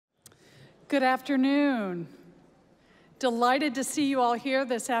Good afternoon. Delighted to see you all here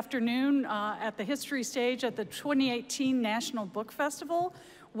this afternoon at the History Stage at the 2018 National Book Festival.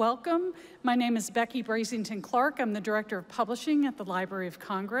 Welcome. My name is Becky Brasington Clark. I'm the Director of Publishing at the Library of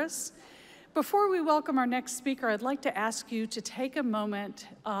Congress. Before we welcome our next speaker, I'd like to ask you to take a moment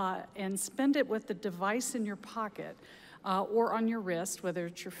and spend it with the device in your pocket or on your wrist, whether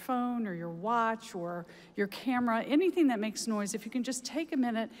it's your phone or your watch or your camera, anything that makes noise. If you can just take a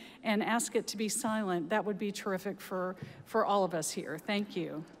minute and ask it to be silent, that would be terrific for all of us here. Thank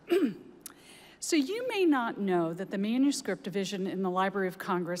you. So you may not know that the Manuscript Division in the Library of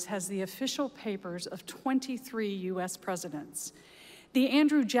Congress has the official papers of 23 U.S. presidents. The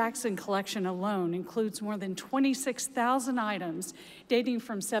Andrew Jackson collection alone includes more than 26,000 items dating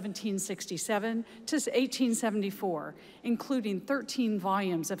from 1767 to 1874, including 13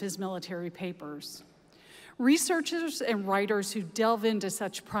 volumes of his military papers. Researchers and writers who delve into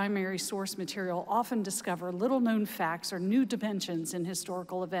such primary source material often discover little-known facts or new dimensions in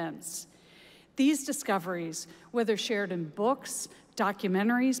historical events. These discoveries, whether shared in books,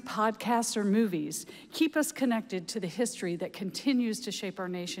 documentaries, podcasts, or movies, keep us connected to the history that continues to shape our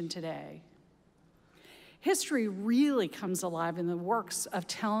nation today. History really comes alive in the works of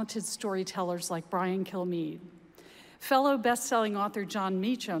talented storytellers like Brian Kilmeade. Fellow best-selling author John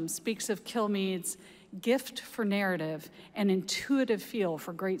Meacham speaks of Kilmeade's gift for narrative and intuitive feel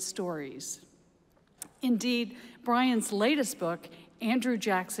for great stories. Indeed, Brian's latest book, Andrew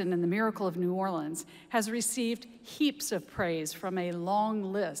Jackson and the Miracle of New Orleans, has received heaps of praise from a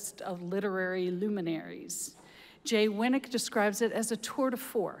long list of literary luminaries. Jay Winnick describes it as a tour de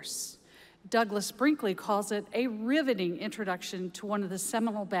force. Douglas Brinkley calls it a riveting introduction to one of the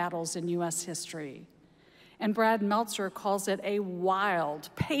seminal battles in U.S. history. And Brad Meltzer calls it a wild,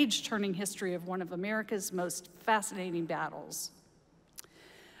 page-turning history of one of America's most fascinating battles.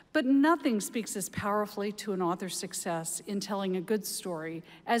 But nothing speaks as powerfully to an author's success in telling a good story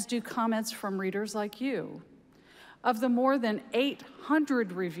as do comments from readers like you. Of the more than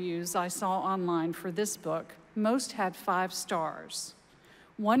 800 reviews I saw online for this book, most had 5 stars.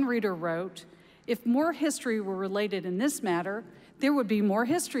 One reader wrote, "If more history were related in this matter, there would be more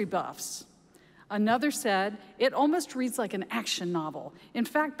history buffs." Another said, "It almost reads like an action novel. In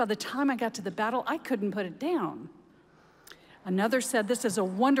fact, by the time I got to the battle, I couldn't put it down." Another said, "This is a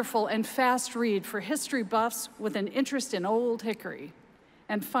wonderful and fast read for history buffs with an interest in Old Hickory."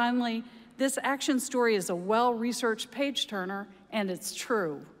 And finally, "This action story is a well-researched page-turner, and it's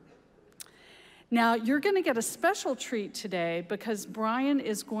true." Now, you're going to get a special treat today because Brian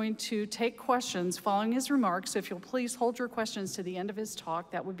is going to take questions following his remarks. So if you'll please hold your questions to the end of his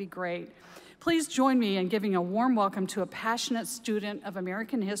talk, that would be great. Please join me in giving a warm welcome to a passionate student of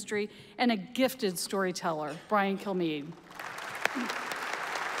American history and a gifted storyteller, Brian Kilmeade.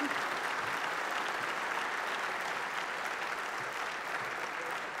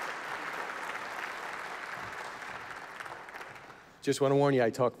 Just want to warn you,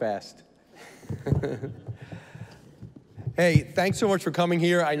 I talk fast. Hey, thanks so much for coming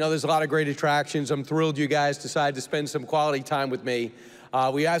here. I know there's a lot of great attractions. I'm thrilled you guys decided to spend some quality time with me.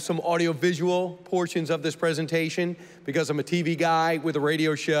 We have some audio-visual portions of this presentation because I'm a TV guy with a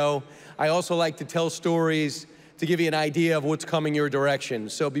radio show. I also like to tell stories to give you an idea of what's coming your direction.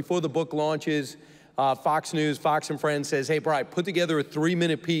 So before the book launches, Fox News, Fox and Friends says, "Hey, Brian, put together a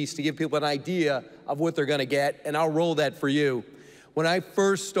 3-minute piece to give people an idea of what they're gonna get, and I'll roll that for you." When I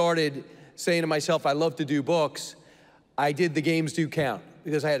first started saying to myself, I love to do books, I did The Games Do Count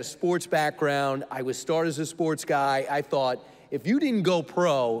because I had a sports background. I was started as a sports guy. I thought, if you didn't go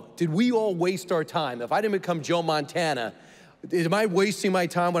pro, did we all waste our time? If I didn't become Joe Montana, am I wasting my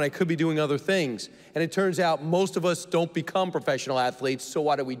time when I could be doing other things? And it turns out most of us don't become professional athletes, so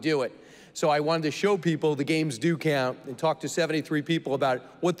why do we do it? So I wanted to show people the games do count and talk to 73 people about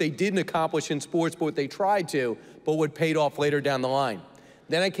what they didn't accomplish in sports, but what they tried to, but what paid off later down the line.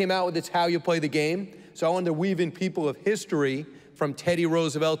 Then I came out with It's How You Play the Game. So I wanted to weave in people of history from Teddy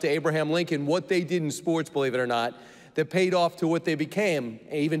Roosevelt to Abraham Lincoln, what they did in sports, believe it or not, that paid off to what they became,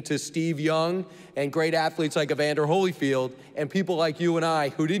 even to Steve Young and great athletes like Evander Holyfield and people like you and I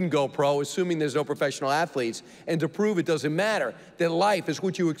who didn't go pro, assuming there's no professional athletes, and to prove it doesn't matter, that life is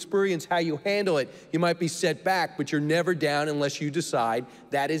what you experience, how you handle it. You might be set back, but you're never down unless you decide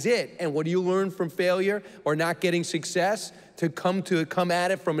that is it. And what do you learn from failure or not getting success? To come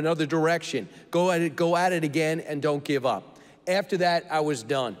at it from another direction. Go at it again, and don't give up. After that, I was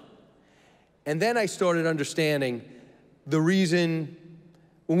done. And then I started understanding the reason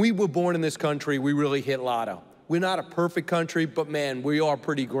when we were born in this country, we really hit lotto. We're not a perfect country, but man, we are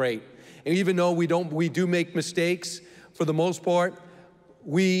pretty great. And even though we do make mistakes, for the most part,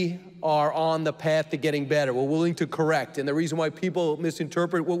 we are on the path to getting better. We're willing to correct. And the reason why people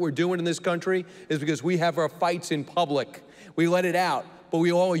misinterpret what we're doing in this country is because we have our fights in public. We let it out, but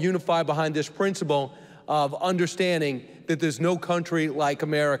we all unify behind this principle of understanding that there's no country like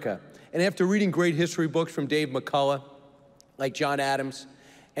America. And after reading great history books from Dave McCullough, like John Adams,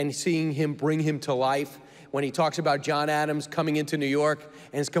 and seeing him bring him to life, when he talks about John Adams coming into New York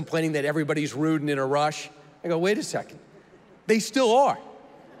and is complaining that everybody's rude and in a rush, I go, wait a second, they still are.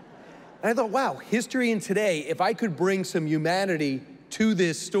 And I thought, wow, history in today, if I could bring some humanity to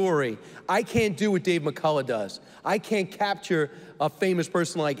this story, I can't do what Dave McCullough does. I can't capture a famous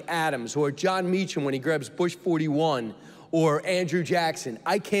person like Adams or John Meacham when he grabs Bush 41 or Andrew Jackson.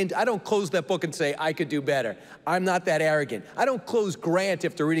 I don't close that book and say, I could do better. I'm not that arrogant. I don't close Grant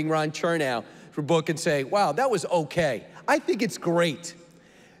after reading Ron Chernow for a book and say, wow, that was okay. I think it's great.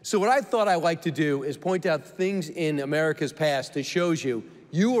 So what I thought I'd like to do is point out things in America's past that shows you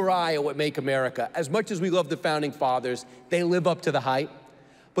or I are what make America. As much as we love the Founding Fathers, they live up to the hype.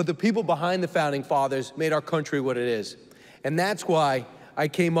 But the people behind the Founding Fathers made our country what it is. And that's why I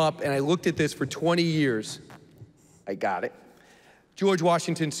came up and I looked at this for 20 years. I got it. George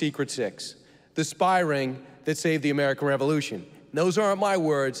Washington's Secret Six, the spy ring that saved the American Revolution. Those aren't my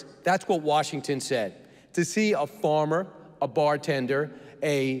words. That's what Washington said. To see a farmer, a bartender,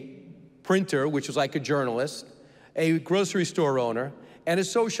 a printer, which was like a journalist, a grocery store owner, and a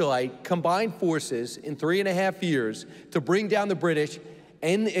socialite combine forces in 3.5 years to bring down the British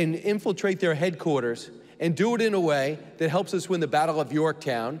and infiltrate their headquarters and do it in a way that helps us win the Battle of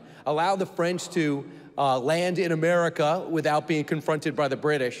Yorktown, allow the French to land in America without being confronted by the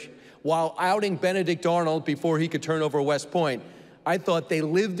British, while outing Benedict Arnold before he could turn over West Point. I thought they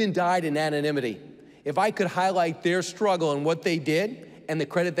lived and died in anonymity. If I could highlight their struggle and what they did and the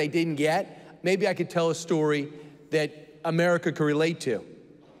credit they didn't get, maybe I could tell a story that America could relate to.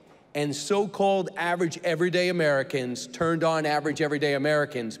 And so-called average everyday Americans turned on average everyday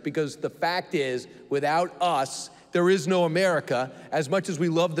Americans, because the fact is, without us, there is no America. As much as we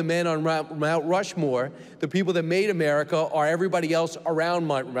love the men on Mount Rushmore, the people that made America are everybody else around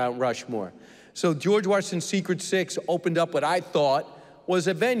Mount Rushmore. So George Washington's Secret Six opened up what I thought was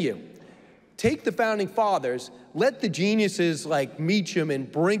a venue. Take the Founding Fathers, let the geniuses like Meacham and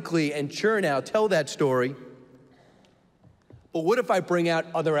Brinkley and Chernow tell that story. But what if I bring out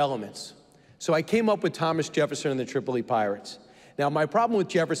other elements? So I came up with Thomas Jefferson and the Tripoli Pirates. Now, my problem with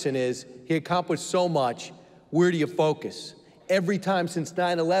Jefferson is he accomplished so much. Where do you focus? Every time since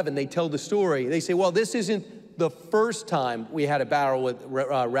 9/11, they tell the story. They say, well, this isn't the first time we had a battle with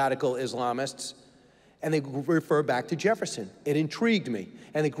radical Islamists. And they refer back to Jefferson. It intrigued me.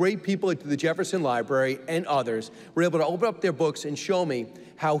 And the great people at the Jefferson Library and others were able to open up their books and show me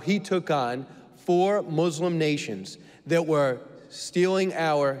how he took on 4 Muslim nations that were stealing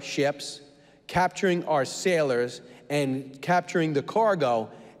our ships, capturing our sailors, and capturing the cargo,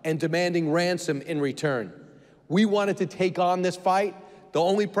 and demanding ransom in return. We wanted to take on this fight. The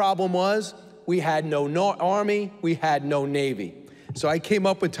only problem was we had no army, we had no navy. So I came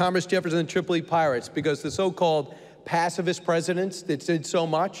up with Thomas Jefferson and the Tripoli Pirates, because the so-called pacifist presidents that did so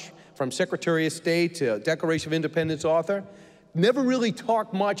much, from Secretary of State to Declaration of Independence author, never really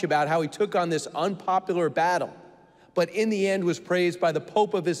talked much about how he took on this unpopular battle, but in the end was praised by the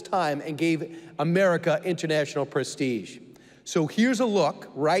Pope of his time and gave America international prestige. So here's a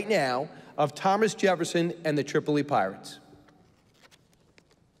look right now of Thomas Jefferson and the Tripoli Pirates.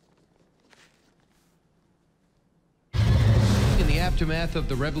 In the aftermath of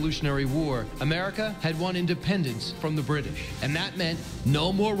the Revolutionary War, America had won independence from the British, and that meant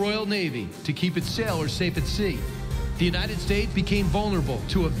no more Royal Navy to keep its sailors safe at sea. The United States became vulnerable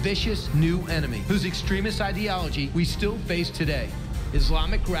to a vicious new enemy whose extremist ideology we still face today: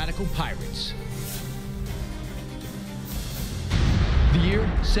 Islamic radical pirates. The year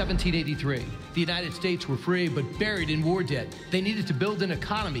 1783. The United States were free but buried in war debt. They needed to build an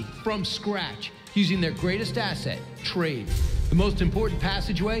economy from scratch using their greatest asset, trade. The most important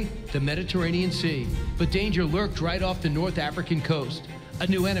passageway, the Mediterranean Sea. But danger lurked right off the North African coast. A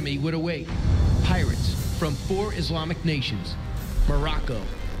new enemy would await: pirates from 4 Islamic nations: Morocco,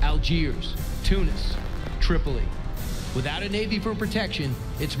 Algiers, Tunis, Tripoli. Without a navy for protection,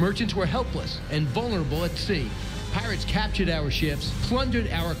 its merchants were helpless and vulnerable at sea. Pirates captured our ships, plundered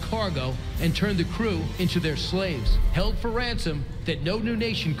our cargo, and turned the crew into their slaves, held for ransom that no new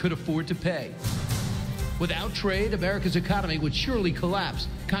nation could afford to pay. Without trade, America's economy would surely collapse.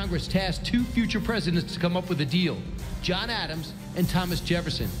 Congress tasked 2 future presidents to come up with a deal: John Adams and Thomas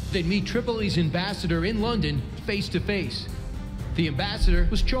Jefferson. They'd meet Tripoli's ambassador in London face to face. The ambassador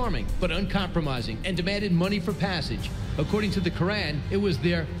was charming but uncompromising and demanded money for passage. According to the Quran, it was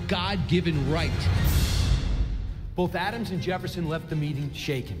their God-given right. Both Adams and Jefferson left the meeting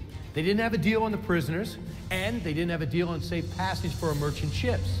shaken. They didn't have a deal on the prisoners, and they didn't have a deal on safe passage for our merchant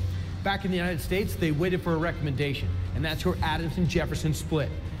ships. Back in the United States, they waited for a recommendation, and that's where Adams and Jefferson split.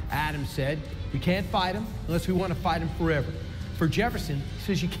 Adams said, we can't fight them unless we want to fight them forever. For Jefferson, he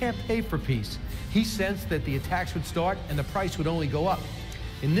says you can't pay for peace. He sensed that the attacks would start and the price would only go up.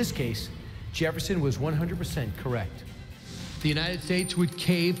 In this case, Jefferson was 100% correct. The United States would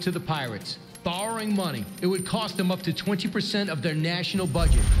cave to the pirates, borrowing money. It would cost them up to 20% of their national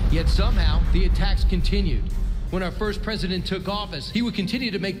budget. Yet somehow, the attacks continued. When our first president took office, he would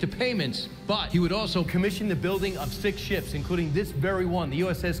continue to make the payments, but he would also commission the building of 6 ships, including this very one, the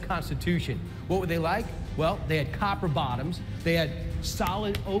USS Constitution. What were they like? Well, they had copper bottoms, they had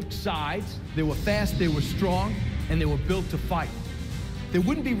solid oak sides, they were fast, they were strong, and they were built to fight. They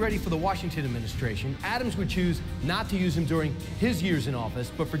wouldn't be ready for the Washington administration. Adams would choose not to use them during his years in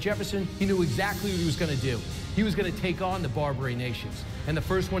office, but for Jefferson, he knew exactly what he was going to do. He was going to take on the Barbary nations. And the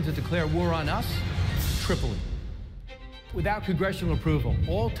first one to declare war on us? Tripoli. Without congressional approval,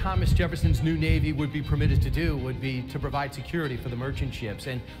 all Thomas Jefferson's new Navy would be permitted to do would be to provide security for the merchant ships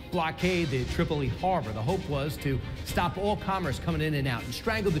and blockade the Tripoli harbor. The hope was to stop all commerce coming in and out and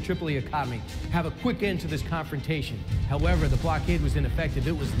strangle the Tripoli economy, have a quick end to this confrontation. However, the blockade was ineffective.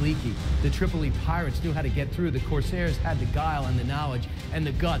 It was leaky. The Tripoli pirates knew how to get through. The corsairs had the guile and the knowledge and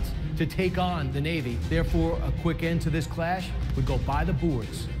the guts to take on the Navy. Therefore, a quick end to this clash would go by the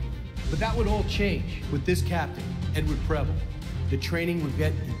boards. But that would all change with this captain, Edward Preble. The training would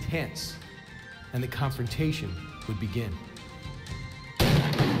get intense, and the confrontation would begin.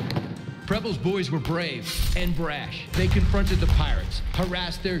 Preble's boys were brave and brash. They confronted the pirates,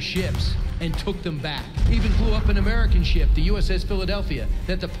 harassed their ships, and took them back. Even flew up an American ship, the USS Philadelphia,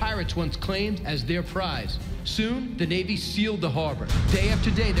 that the pirates once claimed as their prize. Soon, the Navy sealed the harbor. Day after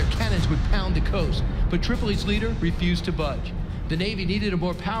day, their cannons would pound the coast, but Tripoli's leader refused to budge. The Navy needed a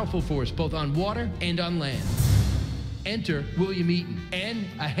more powerful force, both on water and on land. Enter William Eaton and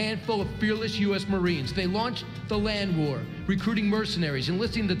a handful of fearless U.S. Marines. They launched the land war, recruiting mercenaries,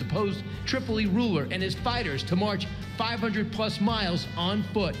 enlisting the deposed Tripoli ruler and his fighters to march 500+ miles on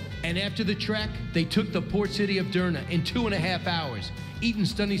foot. And after the trek, they took the port city of Derna in 2.5 hours.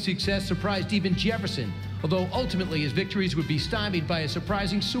 Eaton's stunning success surprised even Jefferson, although ultimately his victories would be stymied by a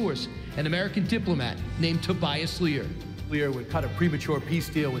surprising source, an American diplomat named Tobias Lear. Lear would cut a premature peace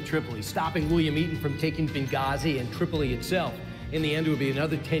deal with Tripoli, stopping William Eaton from taking Benghazi and Tripoli itself. In the end, it would be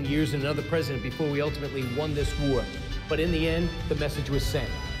another 10 years and another president before we ultimately won this war. But in the end, the message was sent.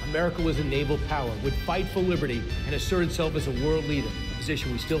 America was a naval power, would fight for liberty and assert itself as a world leader, a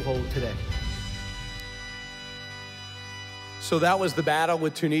position we still hold today. So that was the battle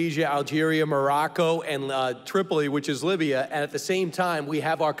with Tunisia, Algeria, Morocco, and Tripoli, which is Libya. And at the same time, we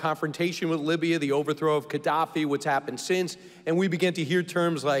have our confrontation with Libya, the overthrow of Gaddafi, what's happened since. And we begin to hear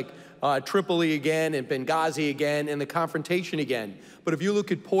terms like Tripoli again and Benghazi again and the confrontation again. But if you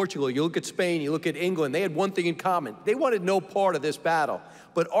look at Portugal, you look at Spain, you look at England, they had one thing in common. They wanted no part of this battle.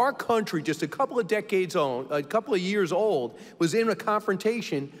 But our country, just a couple of decades old, a couple of years old, was in a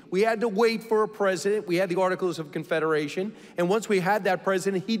confrontation. We had to wait for a president. We had the Articles of Confederation. And once we had that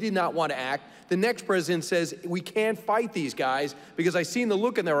president, he did not want to act. The next president says, we can't fight these guys because I've seen the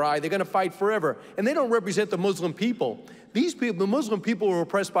look in their eye. They're going to fight forever. And they don't represent the Muslim people. These people, the Muslim people, were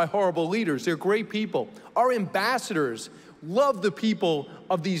oppressed by horrible leaders. They're great people. Our ambassadors loved the people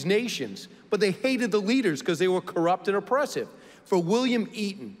of these nations, but they hated the leaders because they were corrupt and oppressive. For William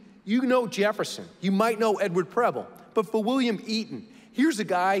Eaton, you know Jefferson, you might know Edward Preble, but for William Eaton, here's a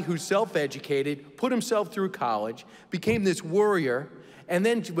guy who's self-educated, put himself through college, became this warrior, and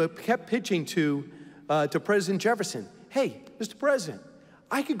then kept pitching to President Jefferson. Hey, Mr. President,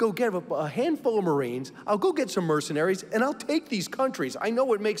 I could go get a handful of Marines, I'll go get some mercenaries, and I'll take these countries. I know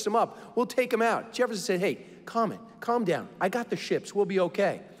what makes them up. We'll take them out. Jefferson said, hey, calm down. I got the ships. We'll be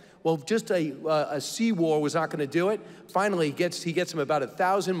okay. Well, just a sea war was not going to do it. Finally, he gets him about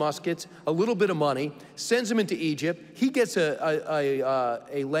 1,000 muskets, a little bit of money, sends him into Egypt. He gets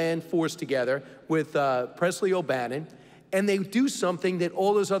a land force together with Presley O'Bannon, and they do something that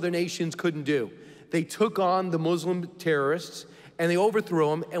all those other nations couldn't do. They took on the Muslim terrorists, and they overthrew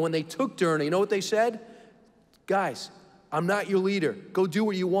them. And when they took Derna, you know what they said? Guys, I'm not your leader. Go do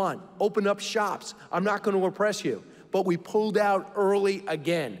what you want. Open up shops. I'm not going to oppress you. But we pulled out early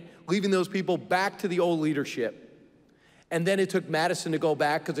again, leaving those people back to the old leadership. And then it took Madison to go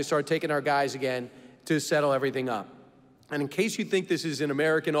back because they started taking our guys again to settle everything up. And in case you think this is an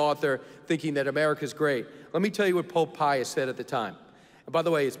American author thinking that America's great, let me tell you what Pope Pius said at the time. By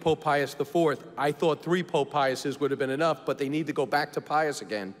the way, it's Pope Pius IV. I thought 3 Pope Piuses would have been enough, but they need to go back to Pius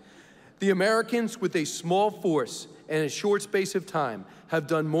again. The Americans, with a small force and a short space of time, have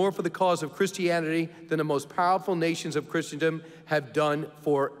done more for the cause of Christianity than the most powerful nations of Christendom have done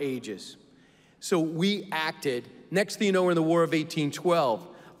for ages. So we acted. Next thing you know, we're in the War of 1812.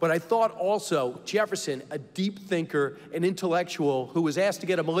 But I thought also Jefferson, a deep thinker, an intellectual who was asked to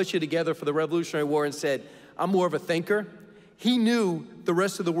get a militia together for the Revolutionary War and said, I'm more of a thinker. He knew the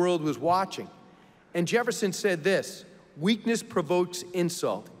rest of the world was watching. And Jefferson said this: weakness provokes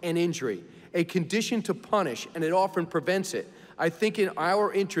insult and injury, a condition to punish, and it often prevents it. I think in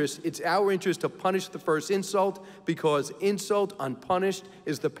our interest, it's our interest to punish the first insult, because insult unpunished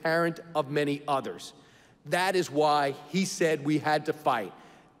is the parent of many others. That is why he said we had to fight.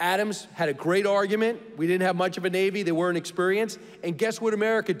 Adams had a great argument. We didn't have much of a Navy. They weren't experienced. And guess what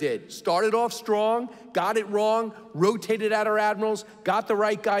America did? Started off strong, got it wrong, rotated out our admirals, got the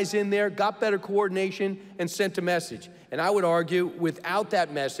right guys in there, got better coordination, and sent a message. And I would argue, without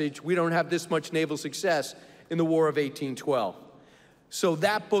that message, we don't have this much naval success in the War of 1812. So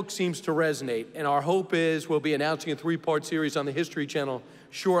that book seems to resonate, and our hope is we'll be announcing a 3-part series on the History Channel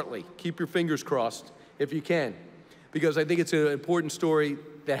shortly. Keep your fingers crossed if you can, because I think it's an important story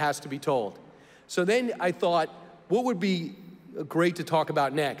that has to be told. So then I thought, what would be great to talk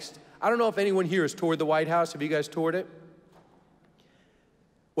about next? I don't know if anyone here has toured the White House. Have you guys toured it?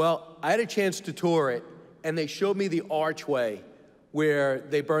 Well, I had a chance to tour it, and they showed me the archway where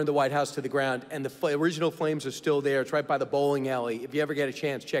they burned the White House to the ground, and the original flames are still there. It's right by the bowling alley. If you ever get a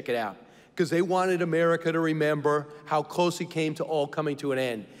chance, check it out. Because they wanted America to remember how close it came to all coming to an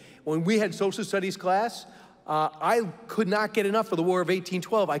end. When we had social studies class, I could not get enough of the War of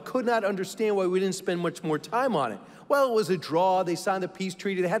 1812. I could not understand why we didn't spend much more time on it. Well, it was a draw. They signed the peace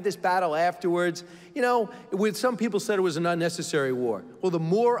treaty. They had this battle afterwards. You know, some people said it was an unnecessary war. Well, the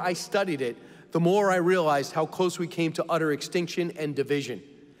more I studied it, the more I realized how close we came to utter extinction and division.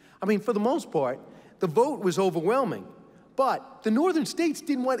 I mean, for the most part, the vote was overwhelming. But the northern states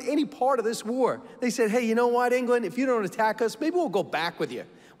didn't want any part of this war. They said, hey, you know what, England, if you don't attack us, maybe we'll go back with you.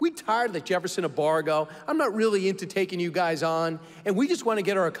 We're tired of the Jefferson embargo. I'm not really into taking you guys on, and we just want to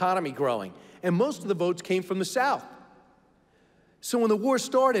get our economy growing. And most of the votes came from the South. So when the war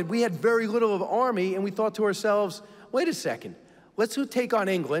started, we had very little of an army, and we thought to ourselves, wait a second, let's take on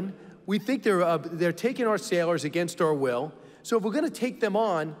England. We think they're taking our sailors against our will. So if we're going to take them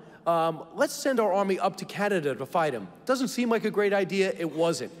on, let's send our army up to Canada to fight them. Doesn't seem like a great idea. It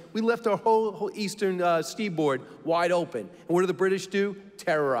wasn't. We left our whole eastern seaboard wide open. And what do the British do?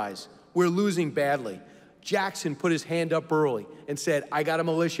 Terrorize. We're losing badly. Jackson put his hand up early and said, I got a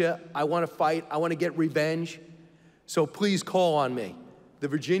militia. I want to fight. I want to get revenge. So please call on me. The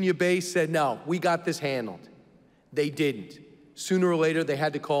Virginia base said, no, we got this handled. They didn't. Sooner or later, they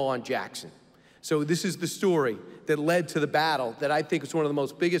had to call on Jackson. So this is the story that led to the battle that I think is one of the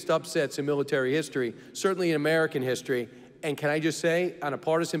most biggest upsets in military history, certainly in American history. And can I just say, on a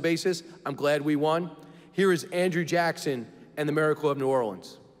partisan basis, I'm glad we won. Here is Andrew Jackson and the Miracle of New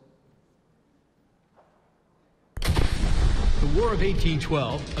Orleans. The War of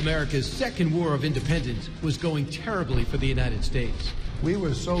 1812, America's second war of independence, was going terribly for the United States. We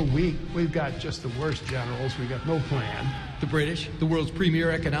were so weak, we've got just the worst generals, we got no plan. The British, the world's premier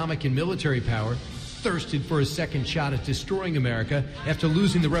economic and military power, thirsted for a second shot at destroying America after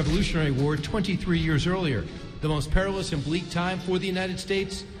losing the Revolutionary War 23 years earlier. The most perilous and bleak time for the United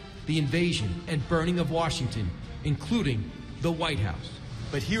States? The invasion and burning of Washington, including the White House.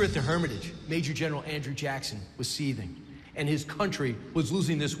 But here at the Hermitage, Major General Andrew Jackson was seething, and his country was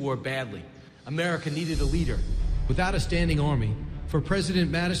losing this war badly. America needed a leader. Without a standing army, for President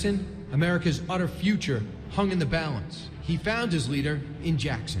Madison, America's utter future hung in the balance. He found his leader in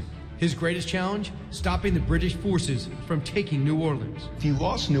Jackson. His greatest challenge? Stopping the British forces from taking New Orleans. If you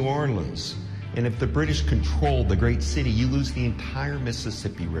lost New Orleans, and if the British controlled the great city, you lose the entire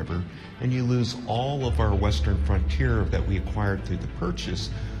Mississippi River, and you lose all of our western frontier that we acquired through the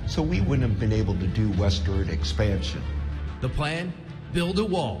purchase, so we wouldn't have been able to do westward expansion. The plan? Build a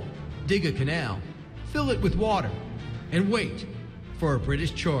wall, dig a canal, fill it with water, and wait for a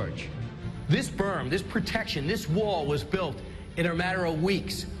British charge. This berm, this protection, this wall was built in a matter of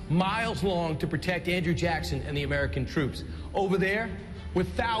weeks, miles long, to protect Andrew Jackson and the American troops. Over there were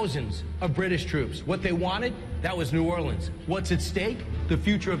thousands of British troops. What they wanted, that was New Orleans. What's at stake? The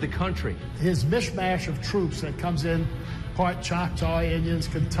future of the country. His mishmash of troops that comes in, part Choctaw Indians,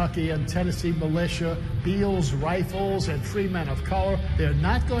 Kentucky and Tennessee militia, Beale's rifles, and free men of color, they're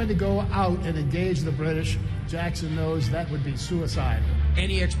not going to go out and engage the British. Jackson knows that would be suicidal.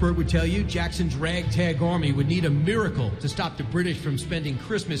 Any expert would tell you Jackson's ragtag army would need a miracle to stop the British from spending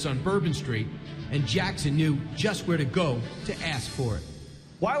Christmas on Bourbon Street, and Jackson knew just where to go to ask for it.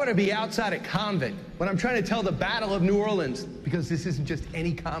 Why would I be outside a convent when I'm trying to tell the Battle of New Orleans? Because this isn't just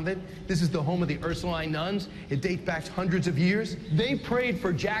any convent. This is the home of the Ursuline nuns. It dates back hundreds of years. They prayed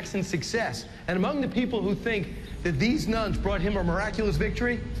for Jackson's success. And among the people who think that these nuns brought him a miraculous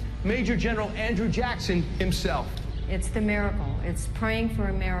victory, Major General Andrew Jackson himself. It's the miracle. It's praying for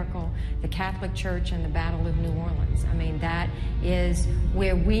a miracle, the Catholic Church and the Battle of New Orleans. I mean, that is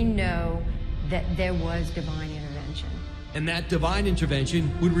where we know that there was divine intervention. And that divine intervention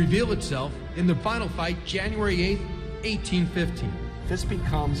would reveal itself in the final fight, January 8th, 1815. This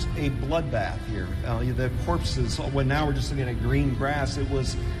becomes a bloodbath here. The corpses, when now we're just looking at green grass, it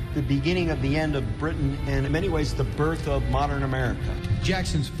was the beginning of the end of Britain and in many ways the birth of modern America.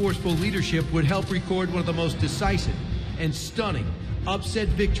 Jackson's forceful leadership would help record one of the most decisive and stunning upset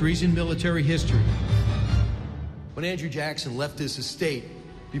victories in military history. When Andrew Jackson left his estate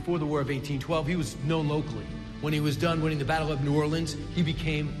before the War of 1812, he was known locally. When he was done winning the Battle of New Orleans, he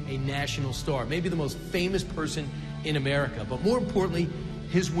became a national star, maybe the most famous person in America. But more importantly,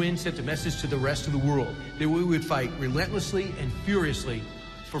 his win sent a message to the rest of the world that we would fight relentlessly and furiously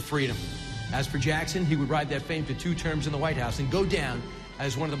for freedom. As for Jackson, he would ride that fame to 2 terms in the White House and go down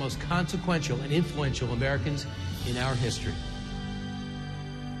as one of the most consequential and influential Americans in our history.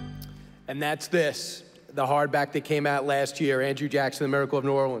 And that's this, the hardback that came out last year, Andrew Jackson, The Miracle of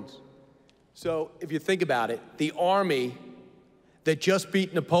New Orleans. So if you think about it, the army that just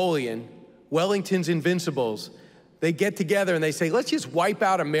beat Napoleon, Wellington's Invincibles, they get together and they say, let's just wipe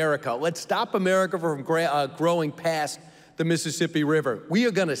out America. Let's stop America from growing past the Mississippi River. We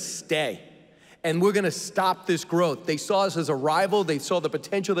are gonna stay, and we're gonna stop this growth. They saw us as a rival, they saw the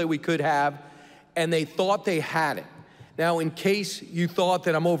potential that we could have, and they thought they had it. Now, in case you thought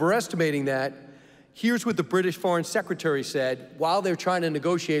that I'm overestimating that, here's what the British Foreign Secretary said while they're trying to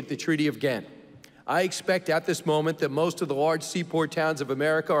negotiate the Treaty of Ghent. I expect at this moment that most of the large seaport towns of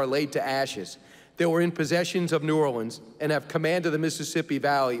America are laid to ashes. They were in possessions of New Orleans and have command of the Mississippi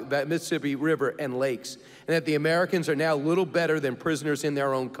Valley, Mississippi River and lakes, and that the Americans are now little better than prisoners in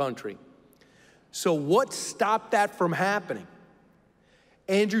their own country. So what stopped that from happening?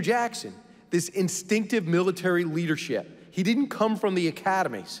 Andrew Jackson, this instinctive military leadership. He didn't come from the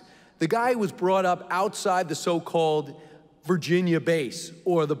academies. The guy was brought up outside the so-called Virginia base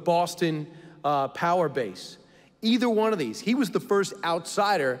or the Boston power base. Either one of these. He was the first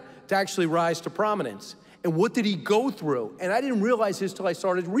outsider to actually rise to prominence. And what did he go through? And I didn't realize this till I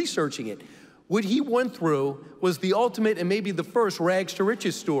started researching it. What he went through was the ultimate and maybe the first rags to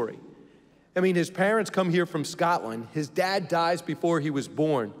riches story. I mean, his parents come here from Scotland. His dad dies before he was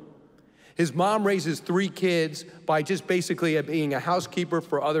born. His mom raises 3 kids by just basically being a housekeeper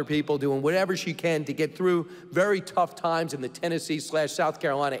for other people, doing whatever she can to get through very tough times in the Tennessee/South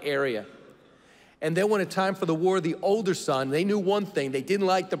Carolina area. And then when it's time for the war, the older son, they knew one thing, they didn't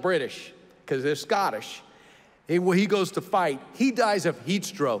like the British, because they're Scottish. He goes to fight, he dies of heat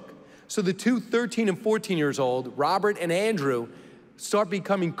stroke. So the 2 13 and 14 years old, Robert and Andrew, start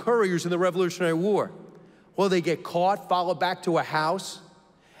becoming couriers in the Revolutionary War. Well, they get caught, followed back to a house,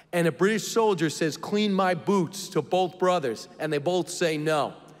 and a British soldier says, clean my boots, to both brothers, and they both say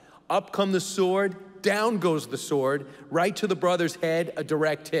no. Up come the sword, down goes the sword, right to the brother's head, a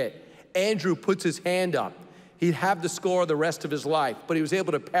direct hit. Andrew puts his hand up. He'd have the scar the rest of his life, but he was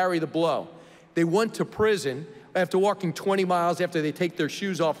able to parry the blow. They went to prison after walking 20 miles after they take their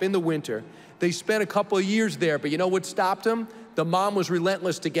shoes off in the winter. They spent a couple of years there, but you know what stopped them? The mom was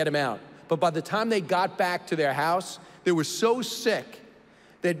relentless to get him out. But by the time they got back to their house, they were so sick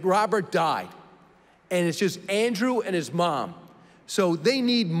that Robert died. And it's just Andrew and his mom. So they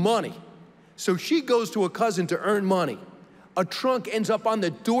need money. So she goes to a cousin to earn money. A trunk ends up on the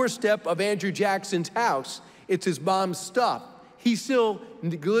doorstep of Andrew Jackson's house. It's his mom's stuff. He still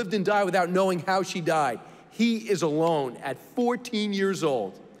lived and died without knowing how she died. He is alone at 14 years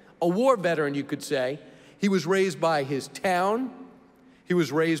old. A war veteran, you could say. He was raised by his town. He was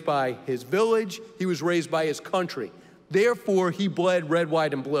raised by his village. He was raised by his country. Therefore, he bled red,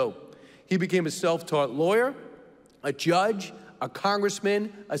 white, and blue. He became a self-taught lawyer, a judge, a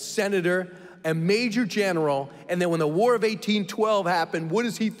congressman, a senator, a major general, and then when the War of 1812 happened, what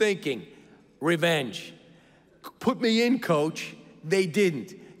is he thinking? Revenge. Put me in, coach. They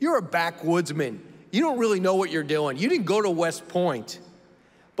didn't. You're a backwoodsman. You don't really know what you're doing. You didn't go to West Point,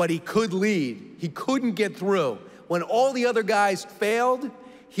 but he could lead. He couldn't get through. When all the other guys failed,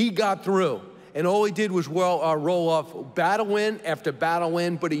 he got through. And all he did was roll off battle win after battle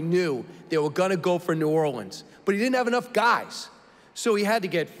win, but he knew they were gonna go for New Orleans. But he didn't have enough guys. So he had to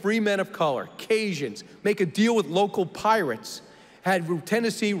get free men of color, Cajuns, make a deal with local pirates, had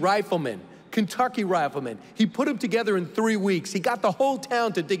Tennessee riflemen, Kentucky riflemen. He put them together in 3 weeks. He got the whole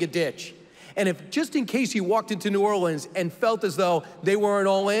town to dig a ditch. And if just in case he walked into New Orleans and felt as though they weren't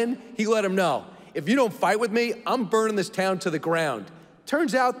all in, he let them know, if you don't fight with me, I'm burning this town to the ground.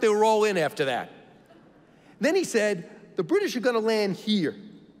 Turns out they were all in after that. Then he said, the British are gonna land here.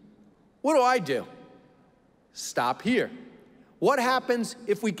 What do I do? Stop here. What happens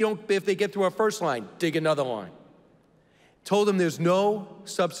if they get through our first line? Dig another line. Told them there's no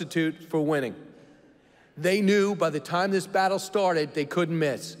substitute for winning. They knew by the time this battle started, they couldn't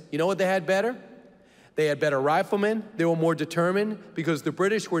miss. You know what they had better? They had better riflemen. They were more determined because the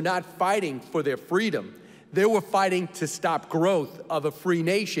British were not fighting for their freedom. They were fighting to stop growth of a free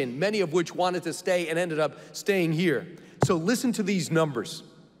nation, many of which wanted to stay and ended up staying here. So listen to these numbers.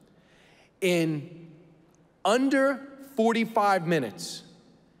 In under 45 minutes,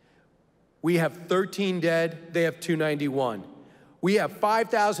 we have 13 dead, they have 291. We have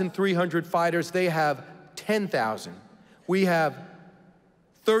 5,300 fighters, they have 10,000. We have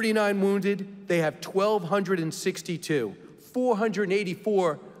 39 wounded, they have 1,262.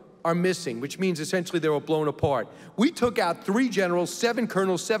 484 are missing, which means essentially they were blown apart. We took out 3 generals, 7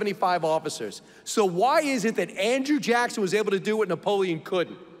 colonels, 75 officers. So why is it that Andrew Jackson was able to do what Napoleon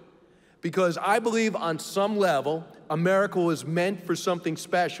couldn't? Because I believe on some level, America was meant for something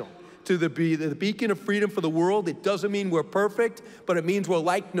special. To be the beacon of freedom for the world. It doesn't mean we're perfect, but it means we're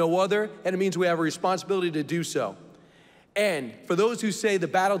like no other, and it means we have a responsibility to do so. And for those who say the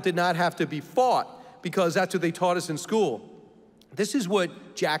battle did not have to be fought, because that's what they taught us in school, this is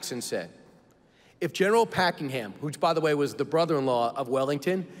what Jackson said. If General Packenham, which by the way was the brother-in-law of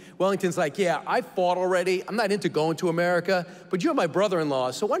Wellington, Wellington's like, yeah, I fought already, I'm not into going to America, but you're my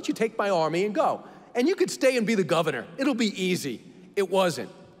brother-in-law, so why don't you take my army and go? And you could stay and be the governor. It'll be easy. It wasn't.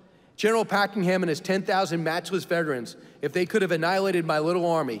 General Packenham and his 10,000 matchless veterans, if they could have annihilated my little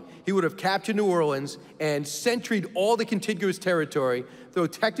army, he would have captured New Orleans and sentryed all the contiguous territory. Though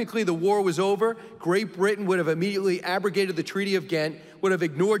technically the war was over, Great Britain would have immediately abrogated the Treaty of Ghent, would have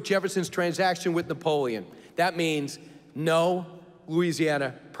ignored Jefferson's transaction with Napoleon. That means no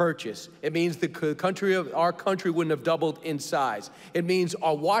Louisiana Purchase. It means our country wouldn't have doubled in size. It means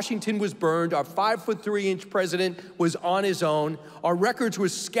our Washington was burned, our 5'3" president was on his own, our records were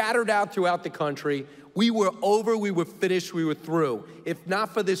scattered out throughout the country. We were over, we were finished, we were through. If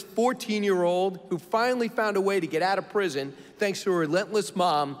not for this 14-year-old who finally found a way to get out of prison thanks to a relentless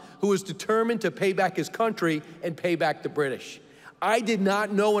mom who was determined to pay back his country and pay back the British. I did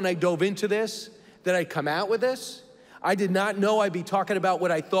not know when I dove into this that I'd come out with this. I did not know I'd be talking about what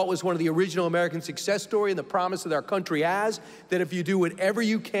I thought was one of the original American success story and the promise that our country has, that if you do whatever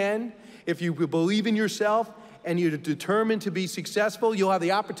you can, if you believe in yourself and you're determined to be successful, you'll have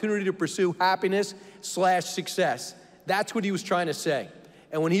the opportunity to pursue happiness/success. That's what he was trying to say.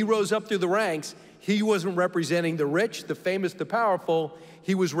 And when he rose up through the ranks, he wasn't representing the rich, the famous, the powerful.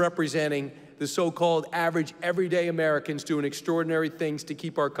 He was representing the so-called average, everyday Americans doing extraordinary things to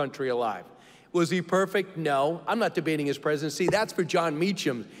keep our country alive. Was he perfect? No. I'm not debating his presidency. That's for John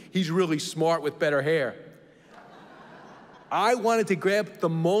Meacham. He's really smart with better hair. I wanted to grab the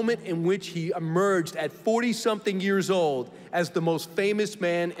moment in which he emerged at 40-something years old as the most famous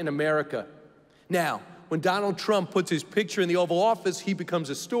man in America. Now, when Donald Trump puts his picture in the Oval Office, he becomes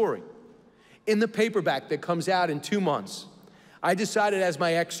a story. In the paperback that comes out in 2 months, I decided as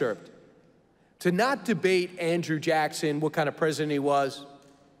my excerpt to not debate Andrew Jackson, what kind of president he was,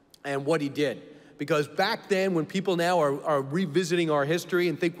 and what he did. Because back then, when people now are revisiting our history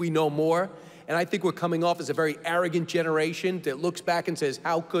and think we know more, and I think we're coming off as a very arrogant generation that looks back and says,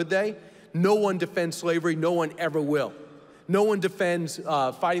 how could they? No one defends slavery, no one ever will. No one defends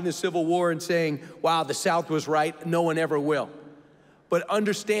fighting the Civil War and saying, wow, the South was right, no one ever will. But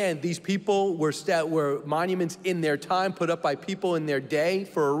understand, these people were monuments in their time, put up by people in their day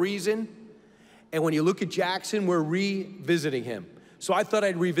for a reason. And when you look at Jackson, we're revisiting him. So I thought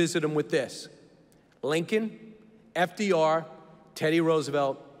I'd revisit him with this. Lincoln, FDR, Teddy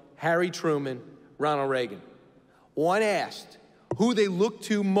Roosevelt, Harry Truman, Ronald Reagan. One asked who they looked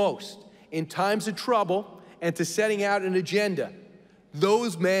to most in times of trouble and to setting out an agenda.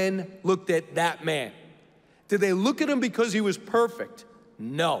 Those men looked at that man. Did they look at him because he was perfect?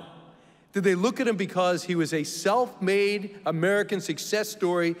 No. Did they look at him because he was a self-made American success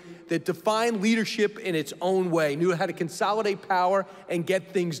story that defined leadership in its own way, knew how to consolidate power and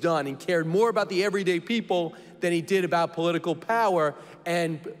get things done, and cared more about the everyday people than he did about political power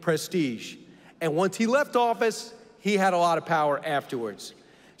and prestige? And once he left office, he had a lot of power afterwards.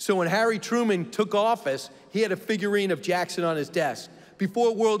 So when Harry Truman took office, he had a figurine of Jackson on his desk.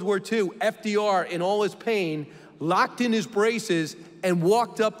 Before World War II, FDR, in all his pain, locked in his braces and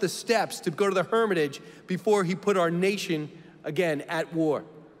walked up the steps to go to the Hermitage before he put our nation, again, at war.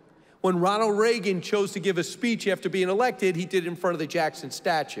 When Ronald Reagan chose to give a speech after being elected, he did it in front of the Jackson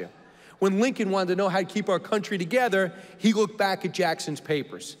statue. When Lincoln wanted to know how to keep our country together, he looked back at Jackson's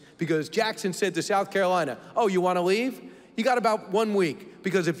papers, because Jackson said to South Carolina, oh, you want to leave? You got about 1 week,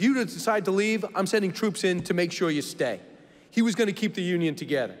 because if you decide to leave, I'm sending troops in to make sure you stay. He was going to keep the Union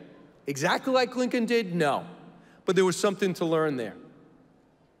together. Exactly like Lincoln did? No. But there was something to learn there.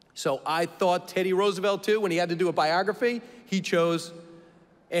 So I thought Teddy Roosevelt, too, when he had to do a biography, he chose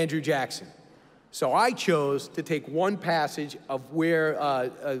Andrew Jackson. So I chose to take one passage of where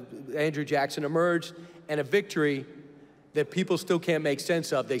Andrew Jackson emerged and a victory that people still can't make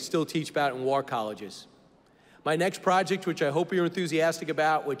sense of. They still teach about in war colleges. My next project, which I hope you're enthusiastic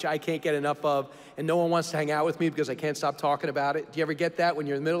about, which I can't get enough of, and no one wants to hang out with me because I can't stop talking about it. Do you ever get that when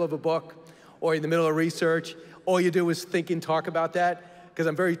you're in the middle of a book or in the middle of research? All you do is think and talk about that? Because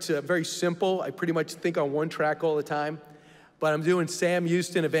I'm very simple. I pretty much think on one track all the time. But I'm doing Sam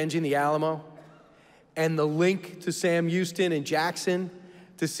Houston avenging the Alamo, and the link to Sam Houston and Jackson,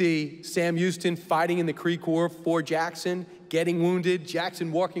 to see Sam Houston fighting in the Creek War for Jackson, getting wounded,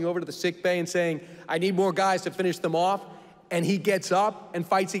 Jackson walking over to the sick bay and saying, I need more guys to finish them off. And he gets up and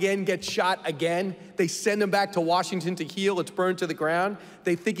fights again, gets shot again. They send him back to Washington to heal. It's burned to the ground.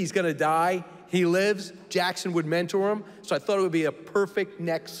 They think he's gonna die. He lives. Jackson would mentor him. So I thought it would be a perfect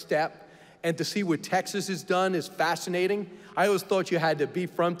next step. And to see what Texas has done is fascinating. I always thought you had to be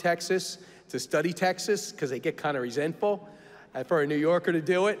from Texas to study Texas, because they get kind of resentful for a New Yorker to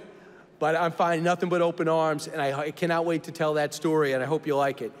do it. But I'm finding nothing but open arms, and I cannot wait to tell that story, and I hope you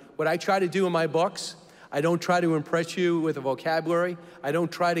like it. What I try to do in my books, I don't try to impress you with a vocabulary. I don't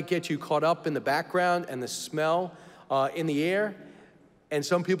try to get you caught up in the background and the smell in the air. And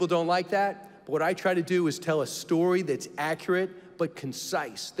some people don't like that. But what I try to do is tell a story that's accurate but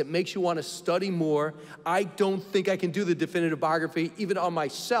concise, that makes you want to study more. I don't think I can do the definitive biography even on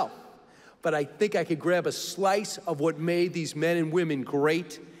myself, but I think I could grab a slice of what made these men and women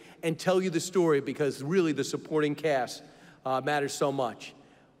great and tell you the story, because really the supporting cast matters so much.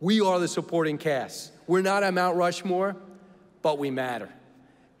 We are the supporting cast. We're not on Mount Rushmore, but we matter.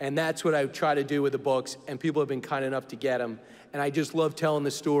 And that's what I try to do with the books, and people have been kind enough to get them. And I just love telling the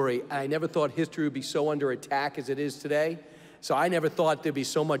story. I never thought history would be so under attack as it is today. So I never thought there'd be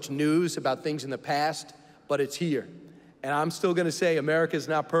so much news about things in the past, but it's here. And I'm still gonna say America's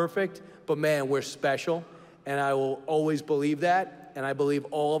not perfect, but man, we're special. And I will always believe that. And I believe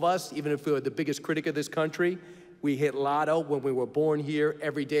all of us, even if we're the biggest critic of this country, we hit lotto when we were born here.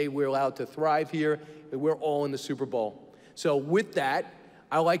 Every day we're allowed to thrive here, and we're all in the Super Bowl. So with that,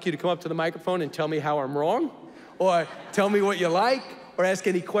 I'd like you to come up to the microphone and tell me how I'm wrong, or tell me what you like, or ask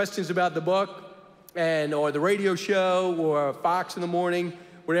any questions about the book, or the radio show, or Fox in the morning,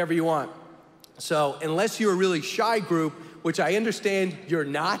 whatever you want. So unless you're a really shy group, which I understand you're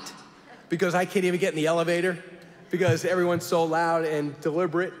not, because I can't even get in the elevator, because everyone's so loud and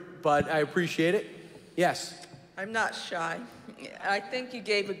deliberate, but I appreciate it. Yes? I'm not shy. I think you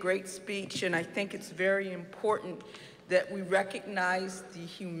gave a great speech, and I think it's very important that we recognize the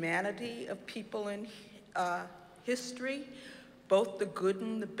humanity of people in history, both the good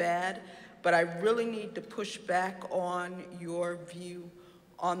and the bad, but I really need to push back on your view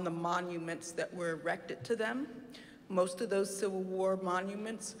on the monuments that were erected to them. Most of those Civil War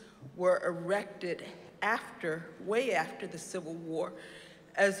monuments were erected way after the Civil War,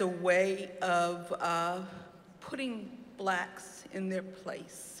 as a way of putting blacks in their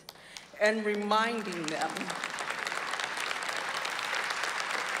place and reminding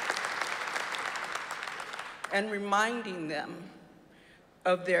them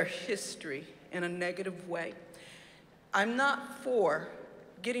of their history in a negative way. I'm not for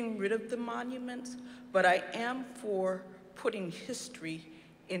getting rid of the monuments, but I am for putting history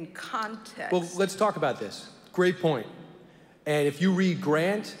in context. Well, let's talk about this. Great point. And if you read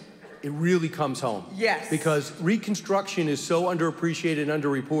Grant, it really comes home. Yes. Because Reconstruction is so underappreciated and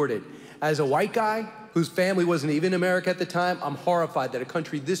underreported. As a white guy whose family wasn't even in America at the time, I'm horrified that a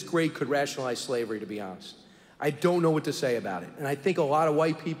country this great could rationalize slavery, to be honest. I don't know what to say about it. And I think a lot of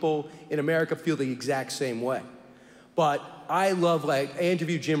white people in America feel the exact same way. But I love, I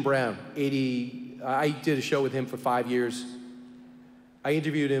interviewed Jim Brown, I did a show with him for 5 years. I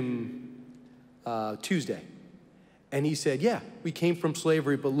interviewed him Tuesday. And he said, yeah, we came from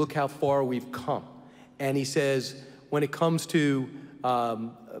slavery, but look how far we've come. And he says, when it comes to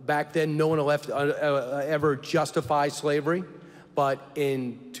back then, no one will ever justify slavery. But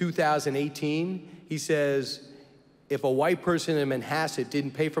in 2018, he says, if a white person in Manhasset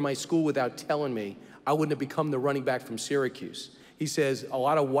didn't pay for my school without telling me, I wouldn't have become the running back from Syracuse. He says, a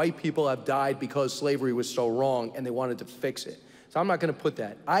lot of white people have died because slavery was so wrong and they wanted to fix it. So I'm not gonna put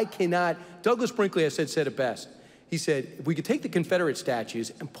that. I cannot, Douglas Brinkley, I said it best. He said, if we could take the Confederate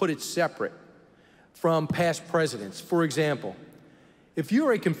statues and put it separate from past presidents. For example, if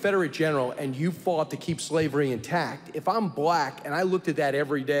you're a Confederate general and you fought to keep slavery intact, if I'm black and I looked at that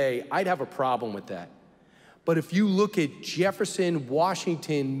every day, I'd have a problem with that. But if you look at Jefferson,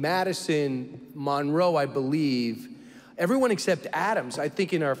 Washington, Madison, Monroe, I believe, everyone except Adams, I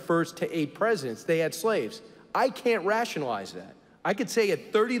think in our first to 8 presidents, they had slaves. I can't rationalize that. I could say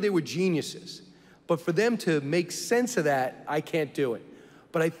at 30 they were geniuses, but for them to make sense of that, I can't do it.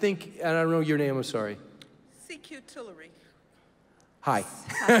 But I think, and I don't know your name, I'm sorry. C.Q. Tillery. Hi,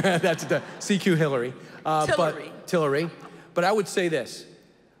 that's the C.Q. Hillary. Tillery. But I would say this.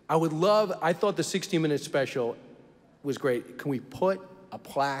 I thought the 60-minute special was great. Can we put a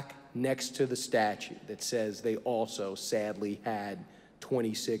plaque next to the statue that says they also sadly had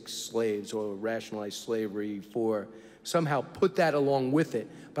 26 slaves or rationalized slavery for, somehow put that along with it.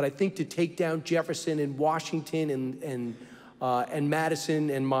 But I think to take down Jefferson and Washington and Madison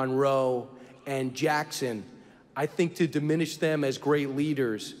and Monroe and Jackson, I think to diminish them as great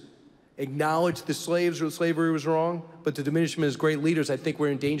leaders, acknowledge the slavery was wrong, but to diminish them as great leaders, I think we're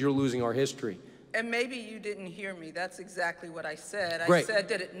in danger of losing our history. And maybe you didn't hear me. That's exactly what I said. Right. I said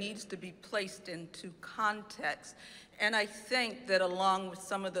that it needs to be placed into context. And I think that along with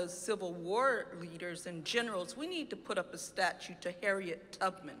some of those Civil War leaders and generals, we need to put up a statue to Harriet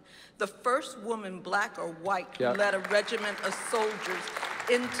Tubman, the first woman, black or white, who led a regiment of soldiers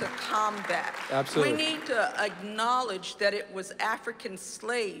into combat. Absolutely. We need to acknowledge that it was African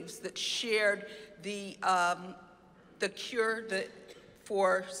slaves that shared the cure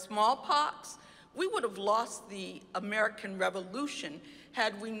for smallpox. We would have lost the American Revolution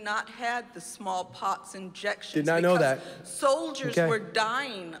had we not had the smallpox injections. Did not know that. Soldiers were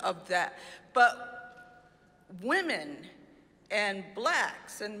dying of that. But women and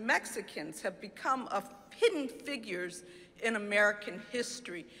blacks and Mexicans have become hidden figures in American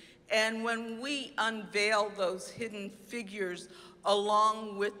history. And when we unveil those hidden figures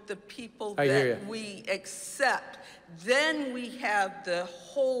along with the people that we accept, then we have the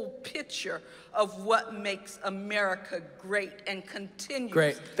whole picture of what makes America great and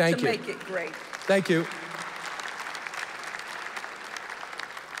continues to make it great. Thank you.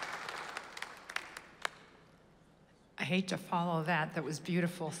 I hate to follow that. That was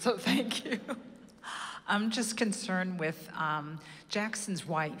beautiful, so thank you. I'm just concerned with Jackson's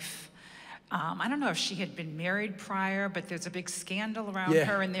wife. I don't know if she had been married prior, but there's a big scandal around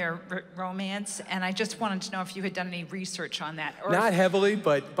her and their romance, and I just wanted to know if you had done any research on that. Or not heavily,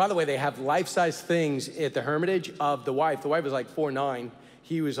 but by the way, they have life-size things at the Hermitage of the wife. The wife was like 4'9".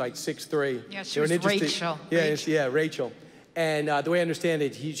 He was like 6'3". Yeah, she was Rachel. Rachel. And the way I understand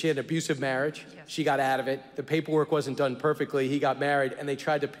it, she had an abusive marriage. Yes. She got out of it. The paperwork wasn't done perfectly. He got married, and they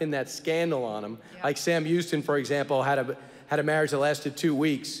tried to pin that scandal on him. Yep. Like Sam Houston, for example, had a marriage that lasted 2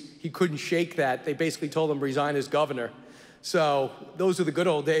 weeks. He couldn't shake that. They basically told him to resign as governor. So those are the good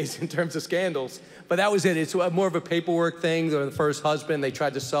old days in terms of scandals. But that was it. It's more of a paperwork thing. They're the first husband. They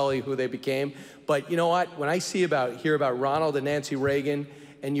tried to sully who they became. But you know what? When I hear about Ronald and Nancy Reagan,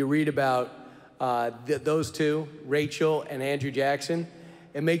 and you read about those two, Rachel and Andrew Jackson,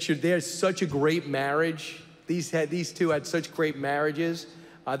 it makes you, there's such a great marriage. These two had such great marriages.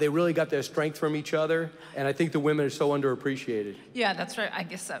 They really got their strength from each other, and I think the women are so underappreciated. Yeah, that's right. I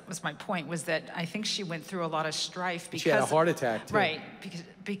guess that was my point, was that I think she went through a lot of strife because— She had a heart attack, too. Right,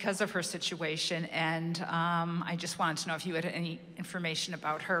 because of her situation, and I just wanted to know if you had any information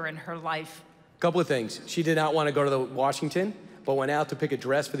about her and her life. A couple of things. She did not want to go to Washington, but went out to pick a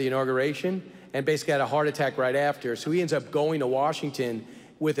dress for the inauguration, and basically had a heart attack right after. So he ends up going to Washington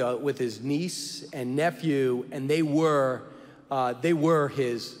with his niece and nephew, and they were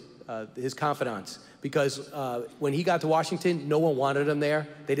his confidants, because when he got to Washington, no one wanted him there.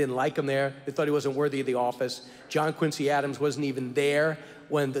 They didn't like him there. They thought he wasn't worthy of the office. John Quincy Adams wasn't even there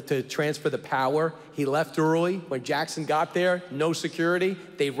to transfer the power. He left early. When Jackson got there, no security.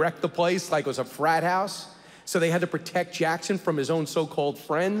 They wrecked the place like it was a frat house. So they had to protect Jackson from his own so-called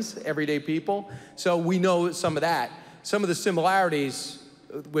friends, everyday people. So we know some of that. Some of the similarities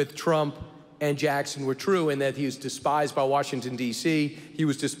with Trump and Jackson were true in that he was despised by Washington, D.C. He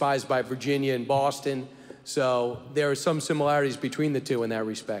was despised by Virginia and Boston. So there are some similarities between the two in that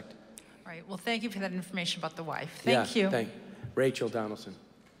respect. All right. Well, thank you for that information about the wife. Thank you. Thank you. Rachel Donaldson.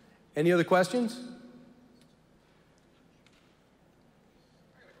 Any other questions?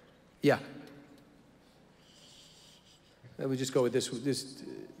 Yeah. We just go with this.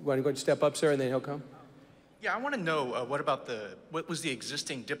 Want to go and step up, sir, and then he'll come? Yeah, I want to know what was the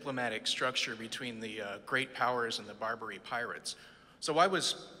existing diplomatic structure between the great powers and the Barbary pirates? So why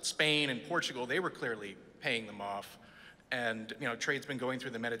was Spain and Portugal, they were clearly paying them off, and trade's been going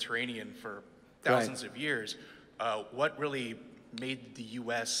through the Mediterranean for thousands of years. What really made the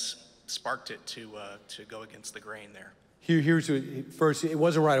U.S. sparked it to go against the grain there? Here's first. It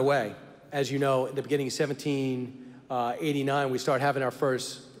wasn't right away, as you know. At the beginning of 1789, we started having our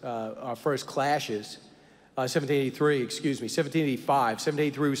first clashes. 1783, excuse me, 1785.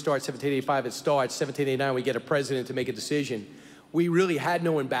 1783 we start, 1785 it starts, 1789 we get a president to make a decision. We really had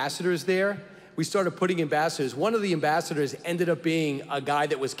no ambassadors there. We started putting ambassadors. One of the ambassadors ended up being a guy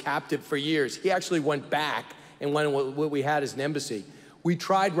that was captive for years. He actually went back and went what we had as an embassy. We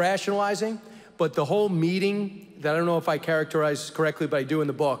tried rationalizing, but the whole meeting, that I don't know if I characterized correctly, but I do in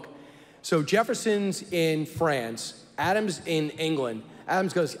the book. So Jefferson's in France, Adams in England.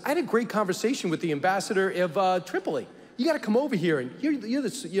 Adams goes, I had a great conversation with the ambassador of Tripoli. You got to come over here, and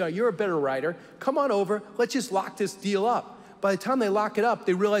you're a better writer. Come on over. Let's just lock this deal up. By the time they lock it up,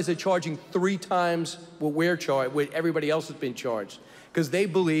 they realize they're charging 3 times what we're charged, what everybody else has been charged, because they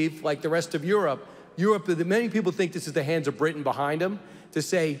believe, like the rest of Europe, many people think this is the hands of Britain behind them, to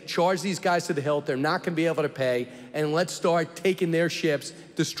say, charge these guys to the hilt, they're not going to be able to pay, and let's start taking their ships,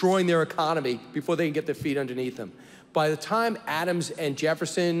 destroying their economy before they can get their feet underneath them. By the time Adams and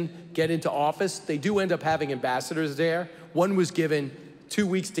Jefferson get into office, they do end up having ambassadors there. One was given 2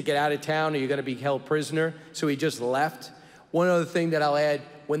 weeks to get out of town or you're going to be held prisoner, so he just left. One other thing that I'll add,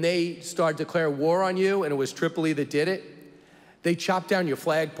 when they started to declare war on you, and it was Tripoli that did it, they chopped down your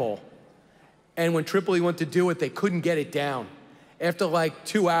flagpole. And when Tripoli went to do it, they couldn't get it down. After like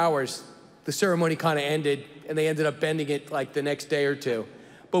 2 hours, the ceremony kind of ended, and they ended up bending it like the next day or two.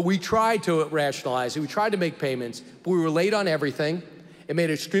 But we tried to rationalize it. We tried to make payments, but we were late on everything. It made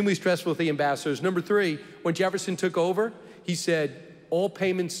it extremely stressful with the ambassadors. Number 3, when Jefferson took over, he said, all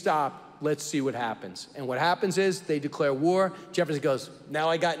payments stop, let's see what happens. And what happens is they declare war. Jefferson goes, now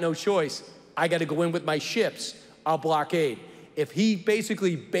I got no choice. I got to go in with my ships. I'll blockade. If he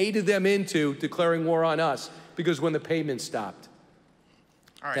basically baited them into declaring war on us, because when the payments stopped.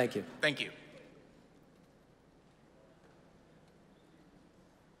 All right. Thank you. Thank you.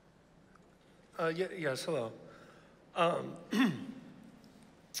 Yes, hello.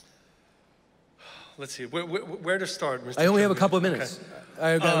 Let's see, where to start, Mr. I only have a couple of minutes.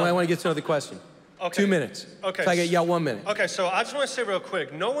 Okay. I want to get to another question. Okay. 2 minutes. Okay. So I get y'all 1 minute. Okay, so I just want to say real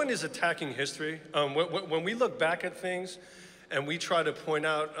quick, no one is attacking history. When we look back at things and we try to point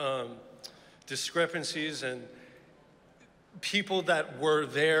out discrepancies and people that were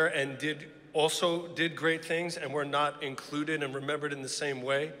there and also did great things and were not included and remembered in the same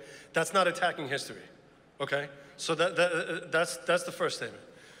way, that's not attacking history, okay? So that's the first statement.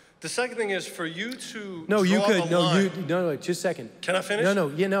 The second thing is for you to no, you could. No, just a second. Can I finish?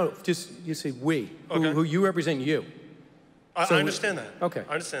 No, just you say we. Okay. Who you represent you. I understand that. Okay.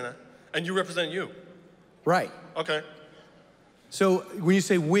 I understand that. And you represent you. Right. Okay. So when you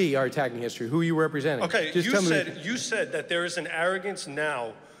say we are attacking history, who are you representing? Okay, just you said that there is an arrogance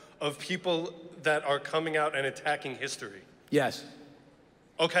now of people that are coming out and attacking history. Yes.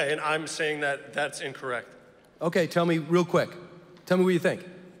 Okay, and I'm saying that that's incorrect. Okay, tell me real quick. Tell me what you think.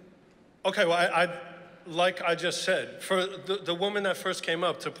 Okay, well, like I just said, for the woman that first came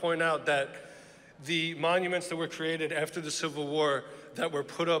up to point out that the monuments that were created after the Civil War that were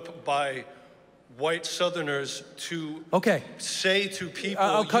put up by white Southerners to say to people,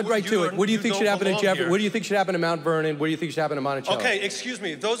 I'll cut right to it. What do you think should happen in Jefferson? What do you think should happen in Mount Vernon? What do you think should happen in Monticello? Okay, excuse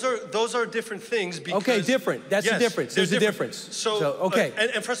me. Those are different things. Because, okay, different. That's the difference. There's a difference. So okay.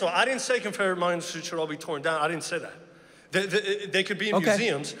 And first of all, I didn't say Confederate monuments should all be torn down. I didn't say that. They could be in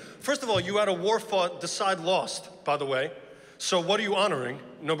museums. First of all, you had a war fought, the side lost, by the way. So what are you honoring,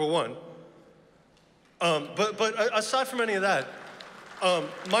 number one? But aside from any of that,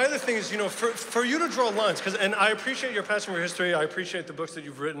 my other thing is, for you to draw lines, and I appreciate your passion for history, I appreciate the books that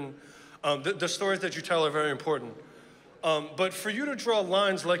you've written, the stories that you tell are very important. But for you to draw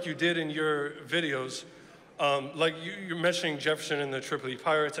lines like you did in your videos, like you're mentioning Jefferson and the Tripoli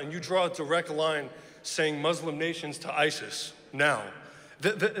Pirates, and you draw a direct line saying Muslim nations to ISIS now.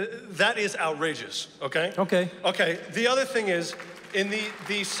 That is outrageous, okay? Okay. Okay, the other thing is, in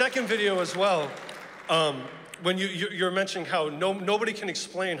the second video as well, when you're mentioning how nobody can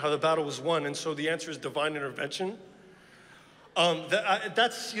explain how the battle was won, and so the answer is divine intervention.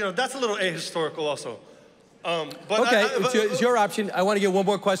 That's a little ahistorical also. It's your option. I want to get one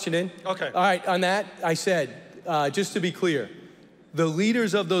more question in. Okay. All right, on that, I said, just to be clear, the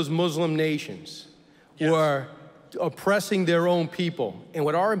leaders of those Muslim nations were oppressing their own people. And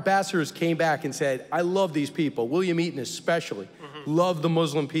when our ambassadors came back and said, I love these people, William Eaton especially, loved the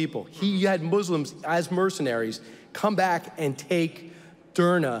Muslim people. He had Muslims as mercenaries come back and take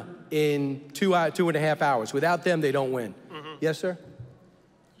Derna in 2.5 hours. Without them, they don't win. Yes, sir?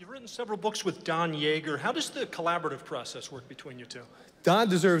 You've written several books with Don Yaeger. How does the collaborative process work between you two? Don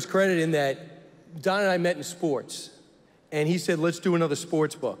deserves credit in that Don and I met in sports. And he said, let's do another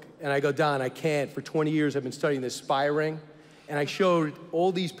sports book. And I go, Don, I can't. For 20 years, I've been studying this spy ring. And I showed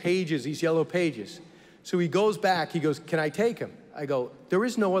all these pages, these yellow pages. So he goes back, he goes, can I take him? I go, there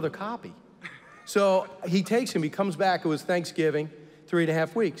is no other copy. So he takes him, he comes back, it was Thanksgiving,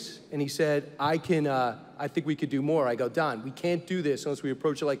 3.5 weeks. And he said, I think we could do more. I go, Don, we can't do this unless we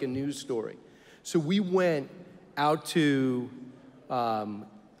approach it like a news story. So we went out to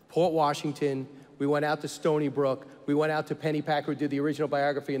Port Washington, we went out to Stony Brook, we went out to Pennypacker, who did the original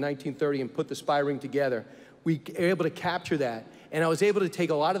biography in 1930 and put the spy ring together. We were able to capture that. And I was able to take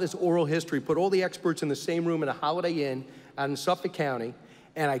a lot of this oral history, put all the experts in the same room in a Holiday Inn out in Suffolk County,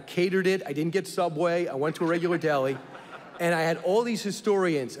 and I catered it. I didn't get Subway. I went to a regular deli. And I had all these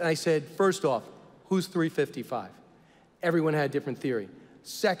historians, and I said, first off, who's 355? Everyone had a different theory.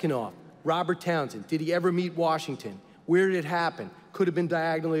 Second off, Robert Townsend, did he ever meet Washington? Where did it happen? Could have been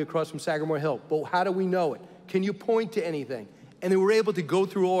diagonally across from Sagamore Hill, but how do we know it? Can you point to anything? And they were able to go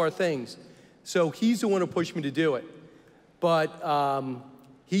through all our things. So he's the one who pushed me to do it. But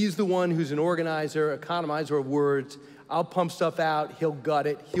he's the one who's an organizer, economizer of words. I'll pump stuff out, he'll gut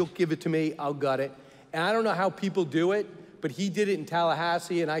it, he'll give it to me, I'll gut it. And I don't know how people do it, but he did it in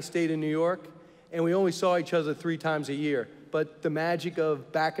Tallahassee and I stayed in New York, and we only saw each other 3 times a year. But the magic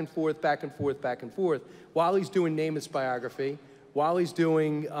of back and forth, back and forth, back and forth, while he's doing Namath's biography, while he's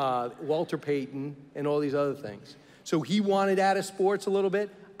doing Walter Payton and all these other things. So he wanted out of sports a little bit.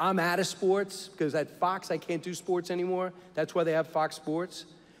 I'm out of sports because at Fox I can't do sports anymore. That's why they have Fox Sports.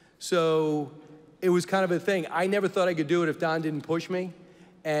 So it was kind of a thing. I never thought I could do it if Don didn't push me.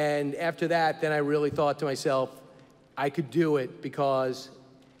 And after that, then I really thought to myself, I could do it because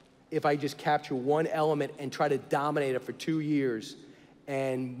if I just capture one element and try to dominate it for 2 years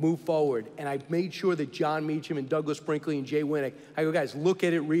and move forward. And I made sure that John Meacham and Douglas Brinkley and Jay Winnick, I go, guys, look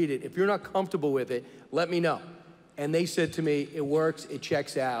at it, read it. If you're not comfortable with it, let me know. And they said to me, it works, it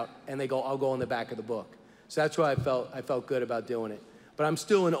checks out, and they go, I'll go on the back of the book. So that's why I felt good about doing it. But I'm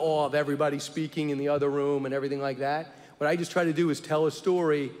still in awe of everybody speaking in the other room and everything like that. What I just try to do is tell a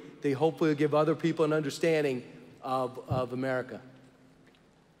story that hopefully will give other people an understanding of America.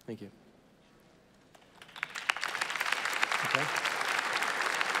 Thank you. Okay.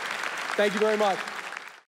 Thank you very much.